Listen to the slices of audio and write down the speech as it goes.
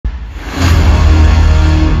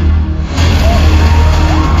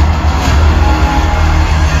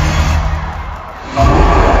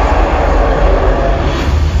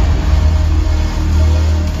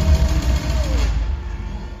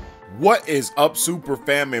What is up, super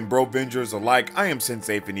fam and bro bingers alike? I am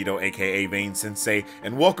Sensei Finito, aka Vane Sensei,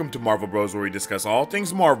 and welcome to Marvel Bros, where we discuss all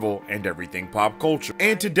things Marvel and everything pop culture.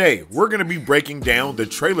 And today, we're going to be breaking down the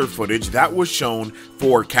trailer footage that was shown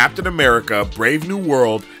for Captain America Brave New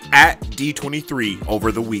World at D23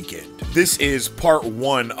 over the weekend. This is part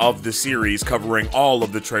one of the series covering all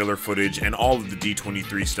of the trailer footage and all of the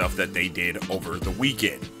D23 stuff that they did over the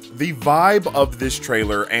weekend. The vibe of this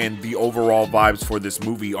trailer and the overall vibes for this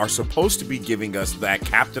movie are supposed to be giving us that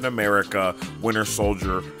Captain America Winter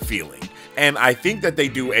Soldier feeling. And I think that they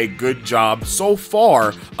do a good job so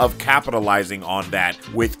far of capitalizing on that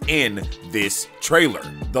within this trailer.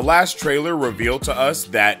 The last trailer revealed to us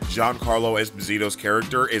that Giancarlo Esposito's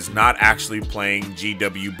character is not actually playing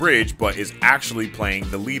G.W. Bridge, but is actually playing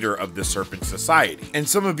the leader of the Serpent Society. And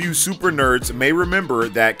some of you super nerds may remember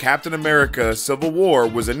that Captain America Civil War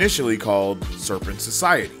was initially called Serpent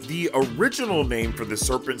Society. The original name for the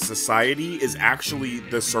Serpent Society is actually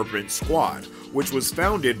the Serpent Squad, which was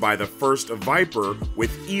founded by the first Viper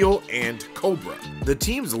with Eel and Cobra. The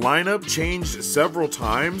team's lineup changed several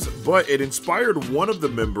times, but it inspired one of the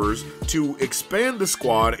members to expand the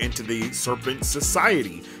squad into the Serpent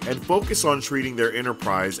Society and focus on treating their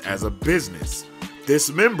enterprise as a business.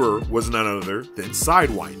 This member was none other than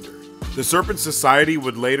Sidewinder. The Serpent Society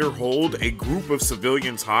would later hold a group of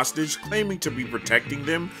civilians hostage, claiming to be protecting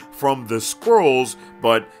them from the Skrulls,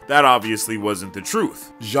 but that obviously wasn't the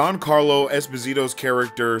truth. Giancarlo Esposito's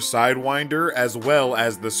character Sidewinder, as well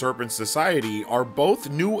as the Serpent Society, are both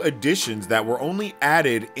new additions that were only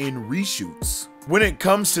added in reshoots. When it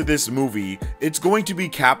comes to this movie, it's going to be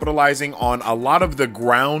capitalizing on a lot of the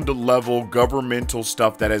ground level governmental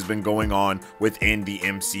stuff that has been going on within the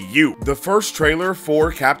MCU. The first trailer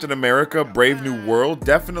for Captain America Brave New World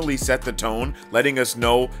definitely set the tone, letting us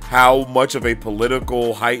know how much of a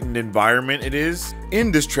political heightened environment it is.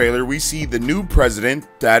 In this trailer, we see the new president,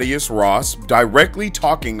 Thaddeus Ross, directly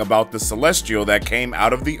talking about the Celestial that came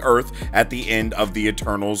out of the Earth at the end of the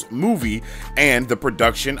Eternals movie and the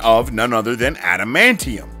production of none other than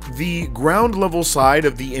Adamantium. The ground level side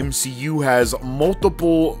of the MCU has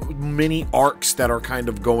multiple mini arcs that are kind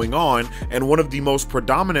of going on, and one of the most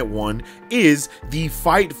predominant one is the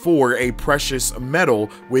fight for a precious metal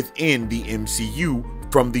within the MCU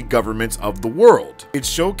from the governments of the world. It's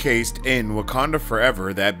showcased in Wakanda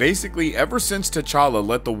Forever that basically ever since T'Challa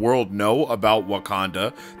let the world know about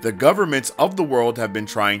Wakanda, the governments of the world have been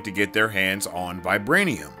trying to get their hands on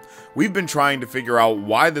vibranium. We've been trying to figure out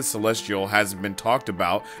why the Celestial hasn't been talked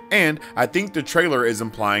about, and I think the trailer is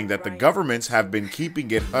implying that the governments have been keeping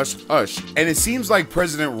it hush-hush, and it seems like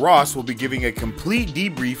President Ross will be giving a complete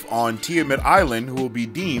debrief on Tiamat Island, who will be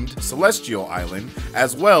deemed Celestial Island,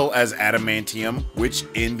 as well as Adamantium, which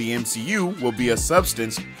in the MCU will be a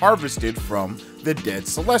substance harvested from the dead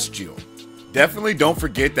Celestial. Definitely don't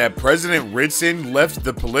forget that President Ridson left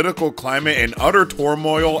the political climate in utter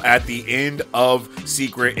turmoil at the end of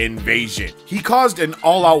Secret Invasion. He caused an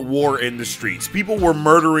all-out war in the streets. People were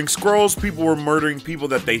murdering Skrulls, people were murdering people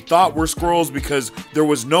that they thought were Skrulls because there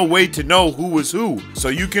was no way to know who was who. So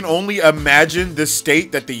you can only imagine the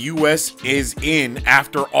state that the US is in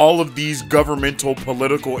after all of these governmental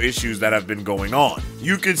political issues that have been going on.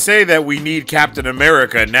 You could say that we need Captain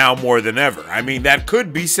America now more than ever. I mean, that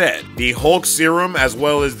could be said. The Hulk serum as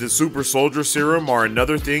well as the Super Soldier serum are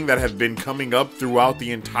another thing that have been coming up throughout the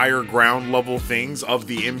entire ground level things of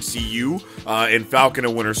the MCU. In Falcon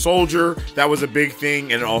and Winter Soldier, that was a big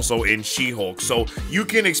thing, and also in She-Hulk. So you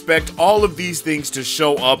can expect all of these things to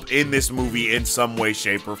show up in this movie in some way,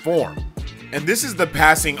 shape, or form. And this is the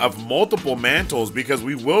passing of multiple mantles, because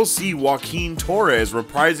we will see Joaquin Torres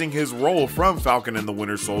reprising his role from Falcon and the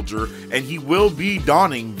Winter Soldier, and he will be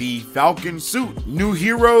donning the Falcon suit. New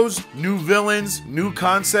heroes, new villains, new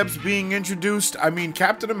concepts being introduced. I mean,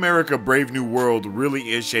 Captain America Brave New World really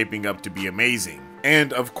is shaping up to be amazing.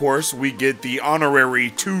 And of course, we get the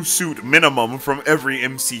honorary 2-suit minimum from every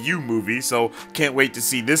MCU movie, so can't wait to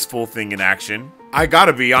see this full thing in action. I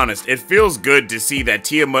gotta be honest, it feels good to see that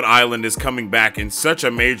Tiamat Island is coming back in such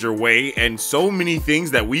a major way, and so many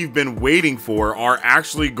things that we've been waiting for are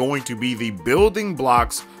actually going to be the building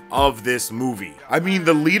blocks of this movie. I mean,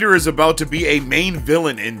 the leader is about to be a main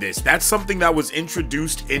villain in this. That's something that was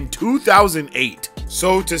introduced in 2008.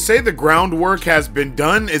 So to say the groundwork has been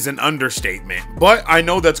done is an understatement, but I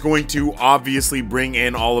know that's going to obviously bring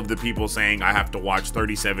in all of the people saying I have to watch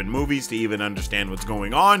 37 movies to even understand what's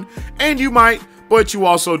going on, and you might, but you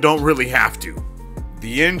also don't really have to.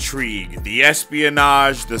 The intrigue, the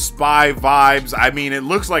espionage, the spy vibes. I mean, it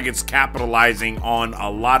looks like it's capitalizing on a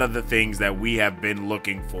lot of the things that we have been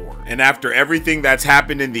looking for. And after everything that's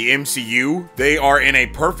happened in the MCU, they are in a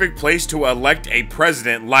perfect place to elect a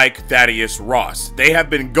president like Thaddeus Ross. They have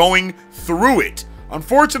been going through it.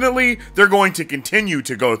 Unfortunately, they're going to continue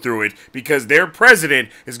to go through it because their president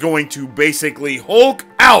is going to basically Hulk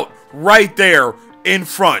out right there in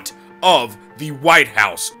front of the White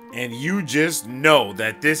House. And you just know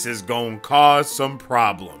that this is going to cause some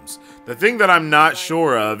problems. The thing that I'm not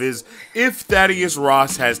sure of is if Thaddeus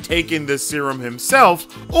Ross has taken the serum himself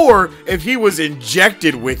or if he was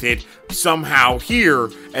injected with it somehow here,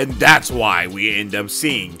 and that's why we end up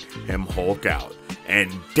seeing him Hulk out.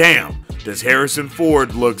 And damn, does Harrison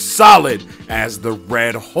Ford look solid as the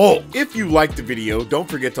Red Hulk. If you liked the video, don't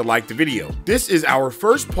forget to like the video. This is our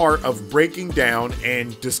first part of breaking down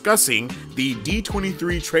and discussing the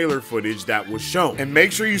D23 trailer footage that was shown. And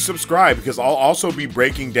make sure you subscribe because I'll also be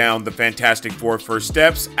breaking down the Fantastic Four First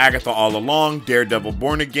Steps, Agatha All Along, Daredevil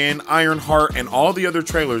Born Again, Ironheart, and all the other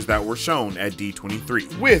trailers that were shown at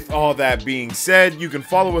D23. With all that being said, you can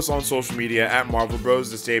follow us on social media at Marvel Bros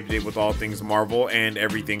to stay up to date with all things Marvel and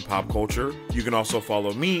everything pop culture. You can also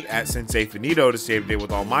follow me at Sensei Finito to stay up to date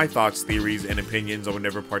with all my thoughts, theories, and opinions on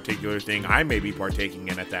whatever particular thing I may be partaking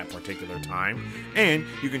in at that particular time. And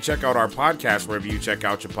you can check out our podcast wherever you check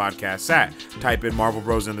out your podcasts at. Type in Marvel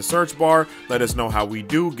Bros in the search bar, let us know how we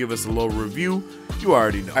do, give us a little review. You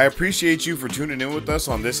already know. I appreciate you for tuning in with us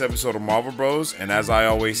on this episode of Marvel Bros, and as I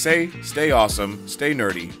always say, stay awesome, stay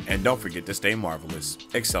nerdy, and don't forget to stay marvelous.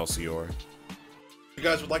 Excelsior. If you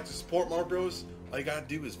guys would like to support Marvel Bros, all you gotta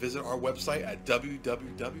do is visit our website at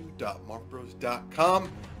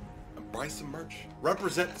www.marvelbros.com and buy some merch.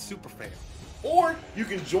 Represent the superfan. Or you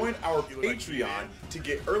can join our Patreon to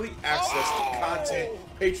get early access to content,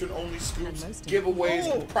 patron-only scoops,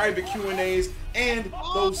 giveaways, private Q&As, and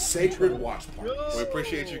those sacred watch parties. We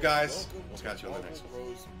appreciate you guys. We'll catch you on the next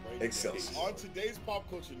one. Excelsior. On today's pop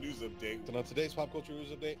culture news update.